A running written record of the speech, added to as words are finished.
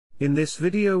In this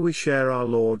video we share our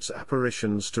Lord's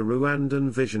apparitions to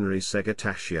Rwandan visionary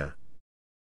Segatashya.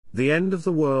 The end of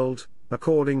the world,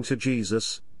 according to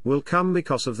Jesus, will come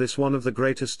because of this. One of the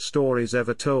greatest stories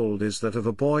ever told is that of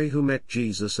a boy who met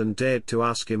Jesus and dared to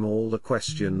ask him all the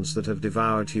questions that have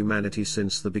devoured humanity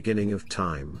since the beginning of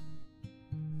time.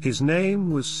 His name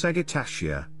was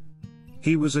Segatashya.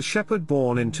 He was a shepherd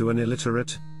born into an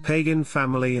illiterate, pagan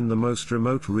family in the most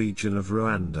remote region of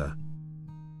Rwanda.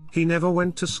 He never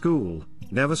went to school,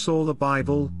 never saw the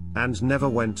Bible, and never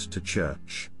went to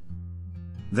church.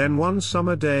 Then one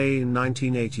summer day in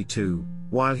 1982,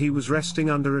 while he was resting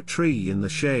under a tree in the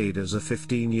shade as a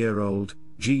 15-year-old,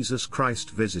 Jesus Christ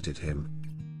visited him.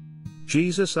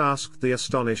 Jesus asked the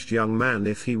astonished young man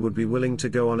if he would be willing to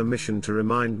go on a mission to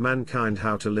remind mankind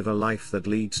how to live a life that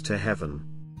leads to heaven.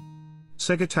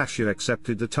 Segatashya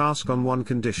accepted the task on one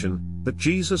condition, that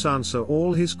Jesus answer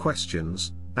all his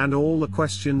questions, and all the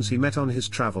questions he met on his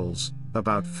travels,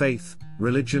 about faith,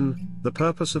 religion, the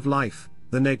purpose of life,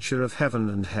 the nature of heaven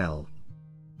and hell.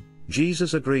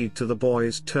 Jesus agreed to the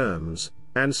boy's terms,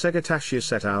 and Segatashya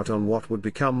set out on what would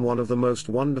become one of the most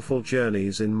wonderful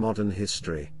journeys in modern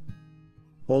history.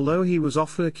 Although he was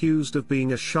often accused of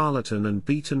being a charlatan and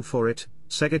beaten for it,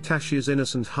 Segatashya's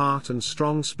innocent heart and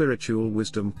strong spiritual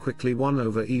wisdom quickly won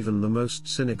over even the most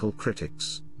cynical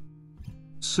critics.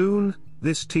 Soon,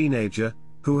 this teenager,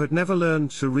 who had never learned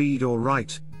to read or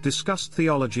write, discussed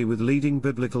theology with leading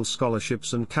biblical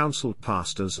scholarships and counseled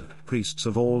pastors and priests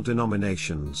of all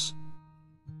denominations.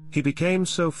 He became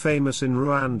so famous in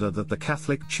Rwanda that the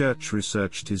Catholic Church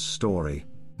researched his story.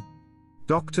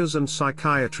 Doctors and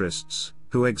psychiatrists,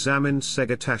 who examined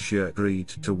Segatashya, agreed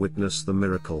to witness the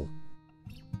miracle.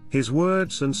 His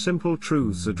words and simple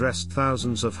truths addressed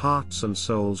thousands of hearts and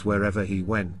souls wherever he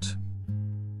went.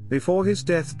 Before his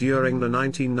death during the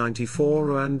 1994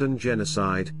 Rwandan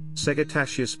genocide,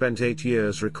 Segatashya spent 8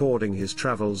 years recording his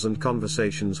travels and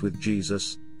conversations with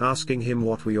Jesus, asking him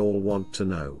what we all want to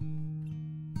know.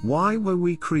 Why were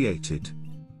we created?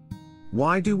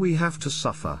 Why do we have to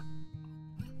suffer?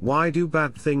 Why do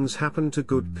bad things happen to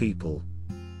good people?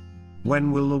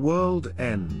 When will the world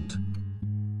end?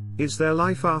 Is there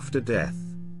life after death?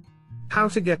 How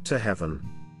to get to heaven?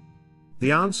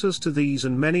 The answers to these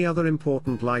and many other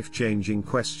important life-changing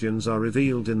questions are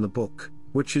revealed in the book,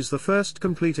 which is the first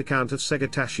complete account of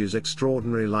Segatashya's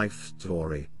extraordinary life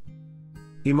story.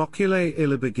 Immaculée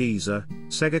Ilibagiza,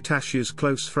 Segatashya's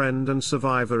close friend and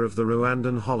survivor of the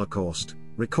Rwandan Holocaust,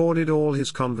 recorded all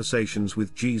his conversations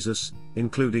with Jesus,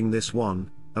 including this one,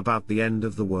 about the end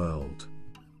of the world.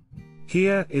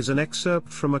 Here is an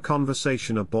excerpt from a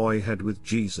conversation a boy had with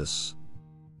Jesus.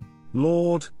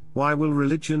 Lord, why will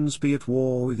religions be at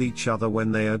war with each other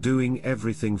when they are doing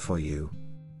everything for you?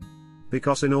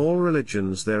 Because in all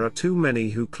religions there are too many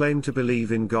who claim to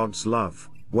believe in God's love,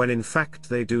 when in fact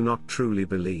they do not truly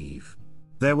believe.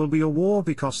 There will be a war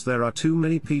because there are too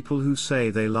many people who say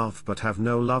they love but have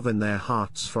no love in their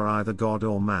hearts for either God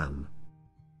or man.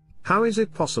 How is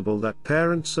it possible that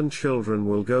parents and children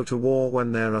will go to war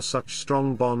when there are such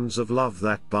strong bonds of love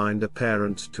that bind a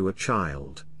parent to a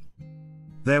child?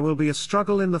 There will be a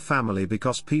struggle in the family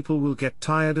because people will get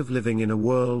tired of living in a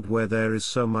world where there is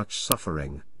so much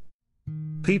suffering.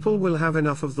 People will have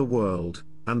enough of the world,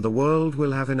 and the world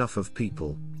will have enough of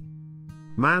people.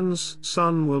 Man's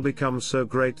sun will become so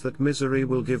great that misery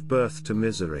will give birth to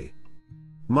misery.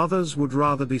 Mothers would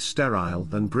rather be sterile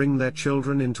than bring their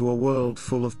children into a world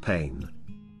full of pain.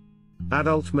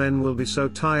 Adult men will be so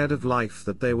tired of life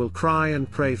that they will cry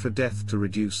and pray for death to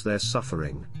reduce their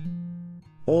suffering.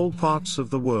 All parts of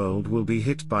the world will be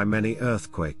hit by many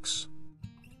earthquakes.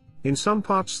 In some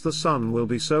parts the sun will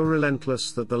be so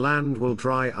relentless that the land will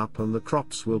dry up and the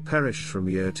crops will perish from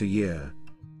year to year.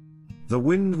 The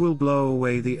wind will blow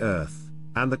away the earth,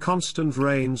 and the constant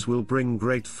rains will bring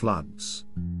great floods.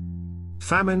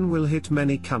 Famine will hit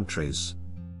many countries.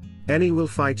 Any will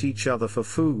fight each other for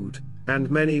food, and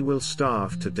many will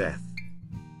starve to death.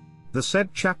 The said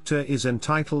chapter is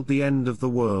entitled The End of the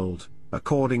World,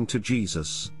 according to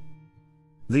Jesus.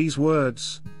 These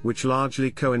words, which largely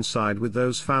coincide with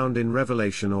those found in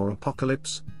Revelation or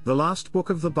Apocalypse, the last book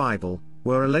of the Bible,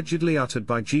 were allegedly uttered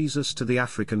by Jesus to the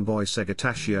African boy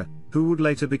Segatashya, who would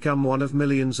later become one of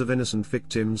millions of innocent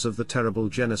victims of the terrible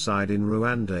genocide in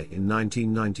Rwanda in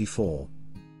 1994.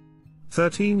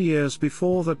 13 years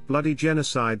before that bloody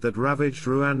genocide that ravaged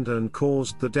Rwanda and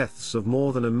caused the deaths of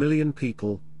more than 1 million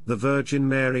people, the Virgin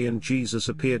Mary and Jesus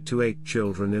appeared to 8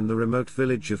 children in the remote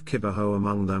village of Kibeho,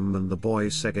 among them and the boy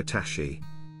Segatashya.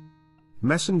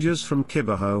 Messengers from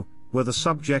Kibeho were the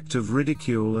subject of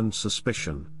ridicule and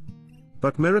suspicion.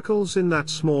 But miracles in that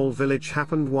small village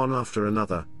happened one after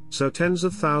another, So tens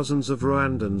of thousands of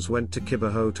Rwandans went to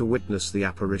Kibeho to witness the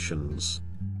apparitions.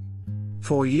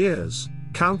 For years,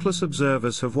 countless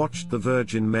observers have watched the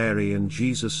Virgin Mary and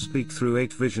Jesus speak through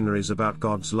 8 visionaries about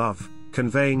God's love,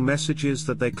 conveying messages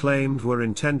that they claimed were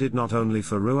intended not only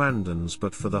for Rwandans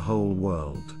but for the whole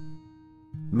world.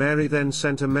 Mary then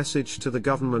sent a message to the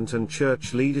government and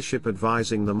church leadership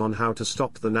advising them on how to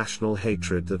stop the national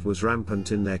hatred that was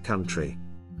rampant in their country.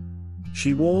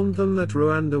 She warned them that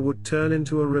Rwanda would turn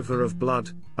into a river of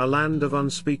blood, a land of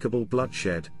unspeakable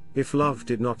bloodshed, if love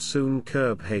did not soon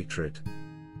curb hatred.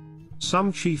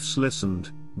 Some chiefs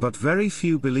listened, but very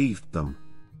few believed them.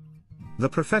 The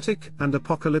prophetic and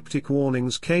apocalyptic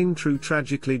warnings came true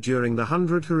tragically during the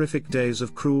 100 horrific days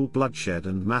of cruel bloodshed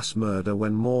and mass murder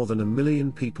when more than 1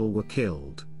 million people were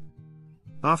killed.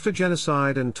 After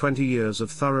genocide and 20 years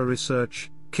of thorough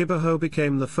research, Kibeho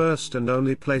became the first and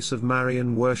only place of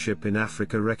Marian worship in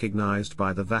Africa recognized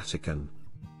by the Vatican.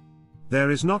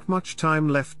 There is not much time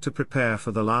left to prepare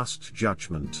for the Last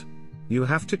Judgment. You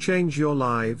have to change your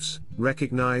lives,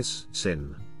 recognize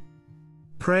sin.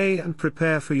 Pray and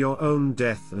prepare for your own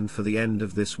death and for the end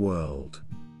of this world.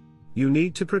 You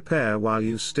need to prepare while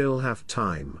you still have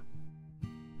time.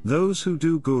 Those who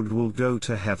do good will go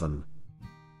to heaven.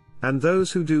 And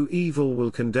those who do evil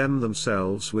will condemn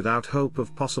themselves without hope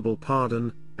of possible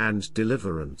pardon and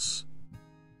deliverance.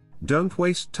 Don't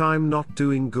waste time not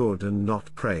doing good and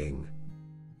not praying.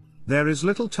 There is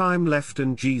little time left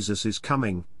and Jesus is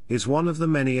coming, is one of the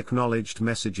many acknowledged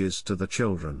messages to the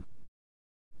children.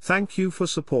 Thank you for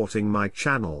supporting my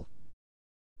channel.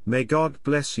 May God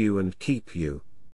bless you and keep you.